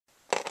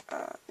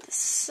this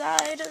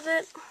side of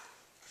it.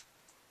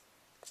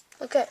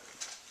 Okay.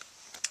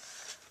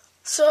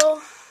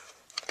 So,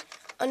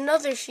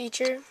 another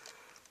feature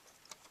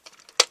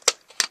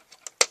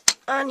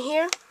on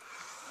here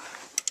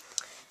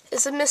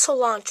is a missile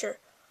launcher.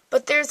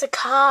 But there's a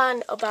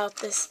con about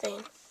this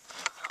thing.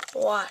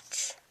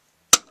 Watch.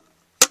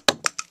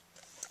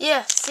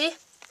 Yeah, see?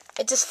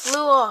 It just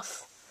flew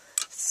off.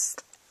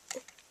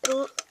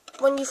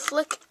 When you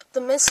flick the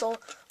missile,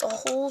 the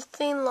whole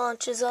thing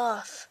launches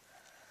off.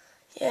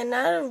 Yeah,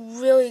 not a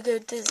really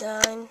good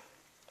design.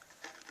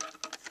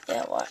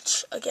 Yeah,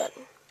 watch again.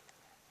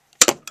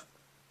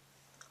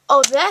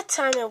 Oh, that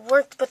time it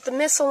worked, but the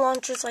missile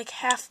launcher's like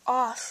half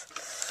off.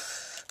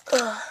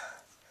 Ugh.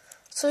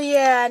 So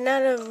yeah,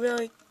 not a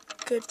really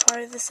good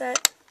part of the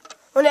set.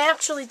 When it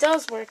actually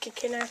does work, it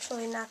can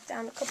actually knock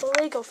down a couple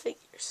Lego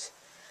figures.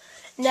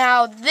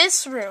 Now,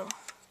 this room.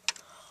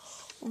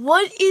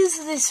 What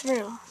is this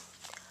room?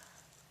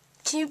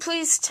 Can you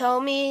please tell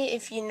me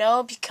if you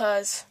know,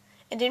 because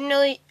I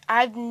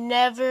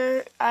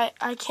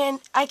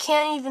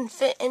can't even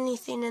fit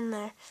anything in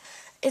there.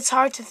 It's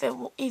hard to fit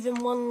even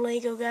one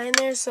Lego guy in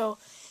there, so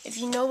if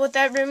you know what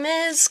that room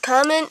is,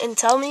 comment and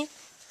tell me.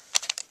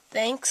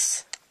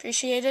 Thanks.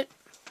 Appreciate it.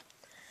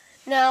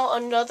 Now,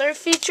 another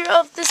feature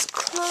of this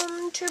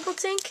Clone Turbo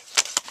Tank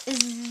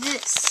is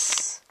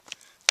this.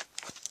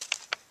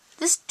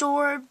 This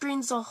door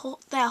brings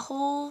that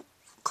whole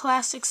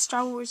classic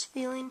Star Wars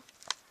feeling.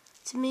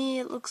 To me,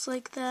 it looks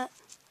like that,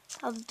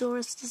 how the door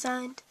is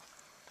designed.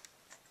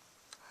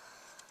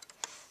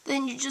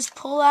 Then you just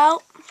pull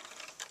out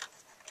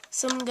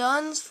some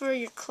guns for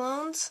your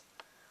clones.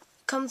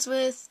 Comes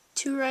with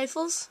 2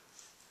 rifles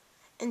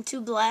and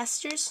 2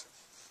 blasters.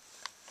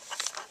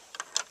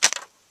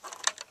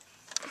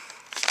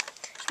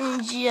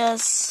 And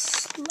just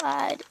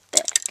slide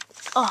back.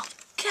 Oh,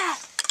 God.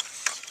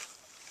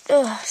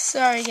 Ugh,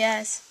 sorry,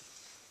 guys.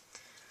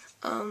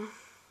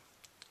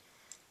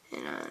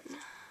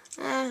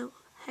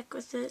 Heck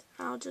with it.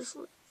 I'll just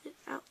leave it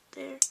out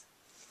there.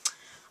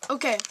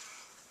 Okay.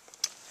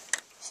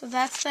 So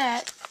that's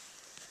that.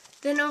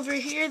 Then over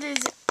here,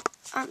 there's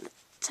on the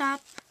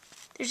top,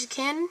 there's a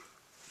cannon,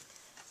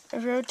 a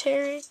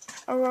rotary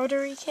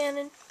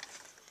cannon.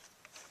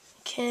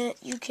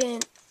 You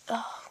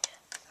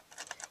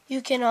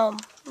can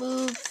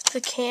move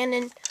the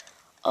cannon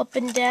up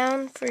and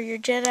down for your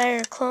Jedi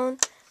or clone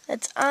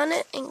that's on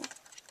it,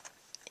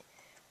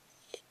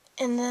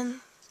 and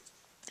then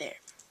there.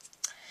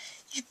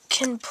 You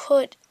can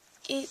put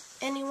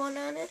anyone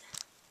on it.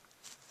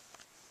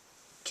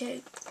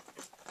 Okay.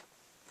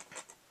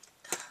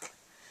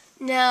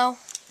 Now,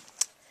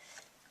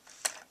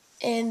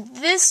 in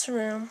this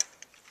room,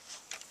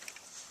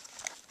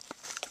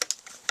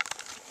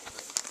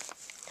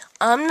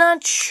 I'm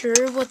not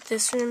sure what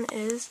this room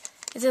is.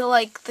 Is it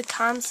like the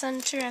con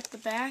center at the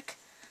back?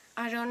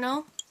 I don't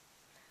know.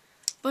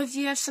 But if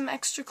you have some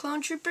extra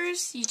clone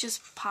troopers, you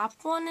just pop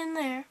one in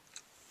there.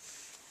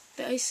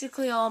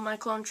 Basically, all my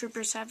clone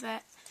troopers have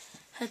that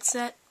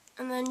headset.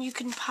 And then you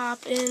can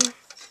pop in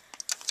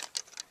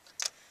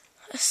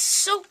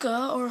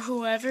Ahsoka or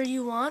whoever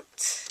you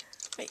want.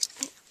 Wait.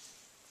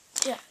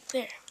 Yeah,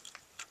 there.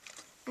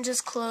 And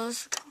just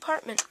close the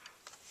compartment.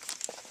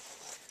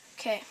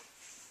 Okay.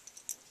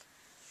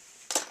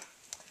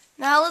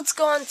 Now let's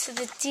go on to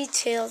the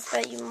details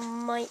that you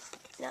might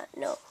not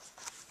know.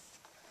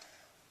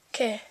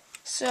 Okay,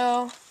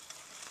 so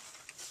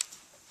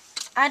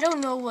I don't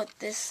know what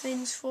this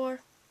thing's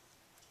for.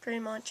 Pretty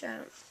much,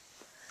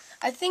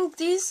 I think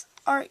these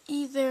are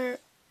either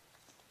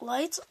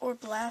lights or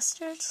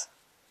blasters.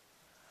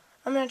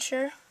 I'm not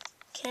sure.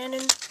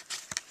 Cannon,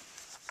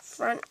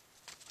 front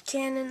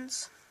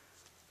cannons.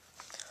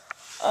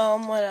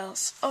 What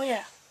else? Oh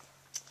yeah.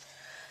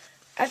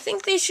 I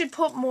think they should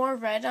put more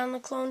red on the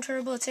Clone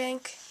Turbo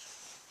Tank,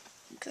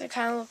 because it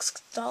kind of looks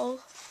dull.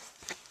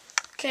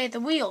 Okay, the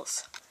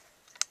wheels.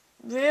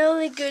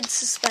 Really good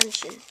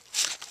suspension.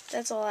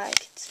 That's all I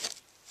can say.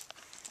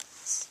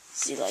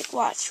 See, like,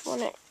 watch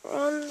when it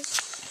runs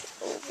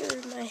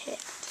over my head.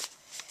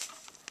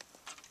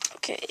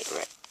 Okay,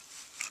 right.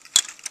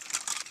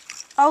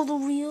 All the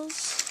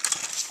wheels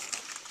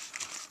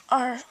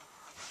are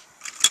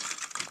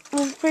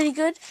moving pretty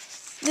good.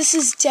 This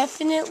is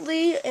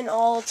definitely an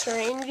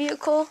all-terrain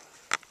vehicle,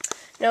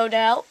 no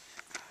doubt.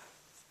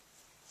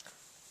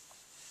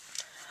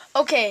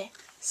 Okay,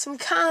 some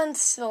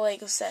cons to the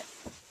Lego set.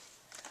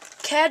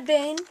 Cad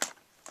Bane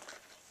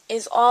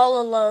is all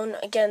alone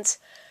against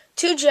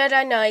 2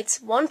 Jedi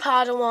Knights, 1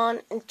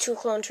 Padawan, and 2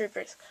 Clone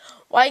Troopers.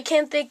 Why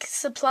can't they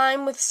supply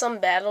him with some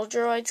battle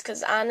droids?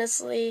 Because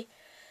honestly,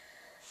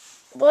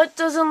 what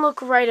doesn't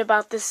look right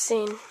about this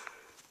scene?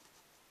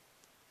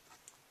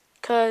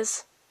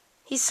 Because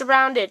he's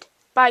surrounded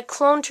by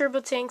Clone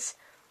Turbo Tanks,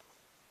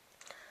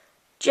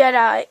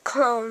 Jedi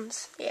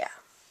clones. Yeah.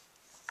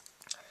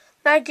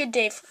 Not a good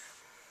day for him.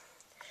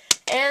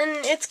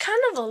 And it's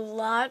kind of a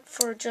lot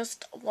for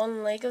just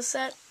one Lego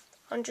set.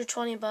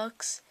 $120. I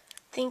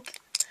think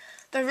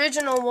the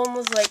original one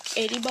was like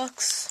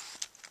 $80.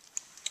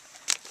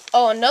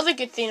 Oh, another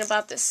good thing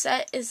about this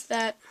set is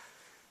that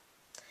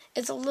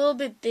it's a little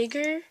bit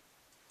bigger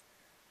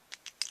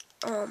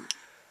than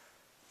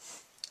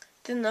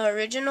the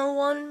original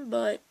one,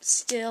 but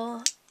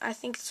still, I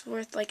think it's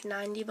worth like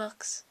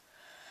 $90.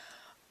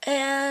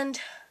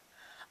 And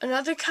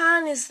another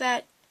con is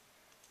that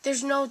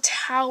there's no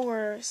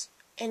towers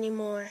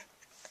anymore,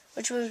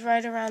 which was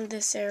right around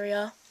this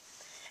area.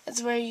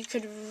 It's where you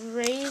could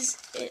raise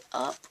it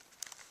up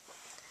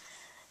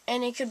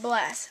and it could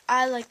blast.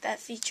 I like that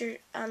feature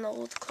on the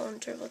old Clone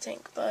Turbo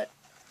Tank, but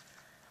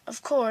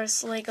of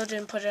course LEGO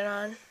didn't put it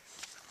on.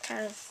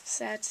 Kind of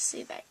sad to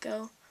see that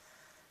go.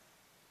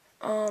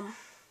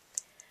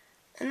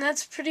 And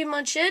that's pretty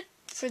much it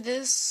for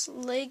this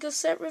LEGO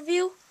set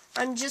review.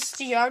 I'm just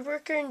a yard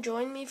worker, and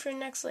join me for the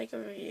next LEGO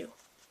review.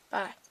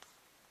 Bye.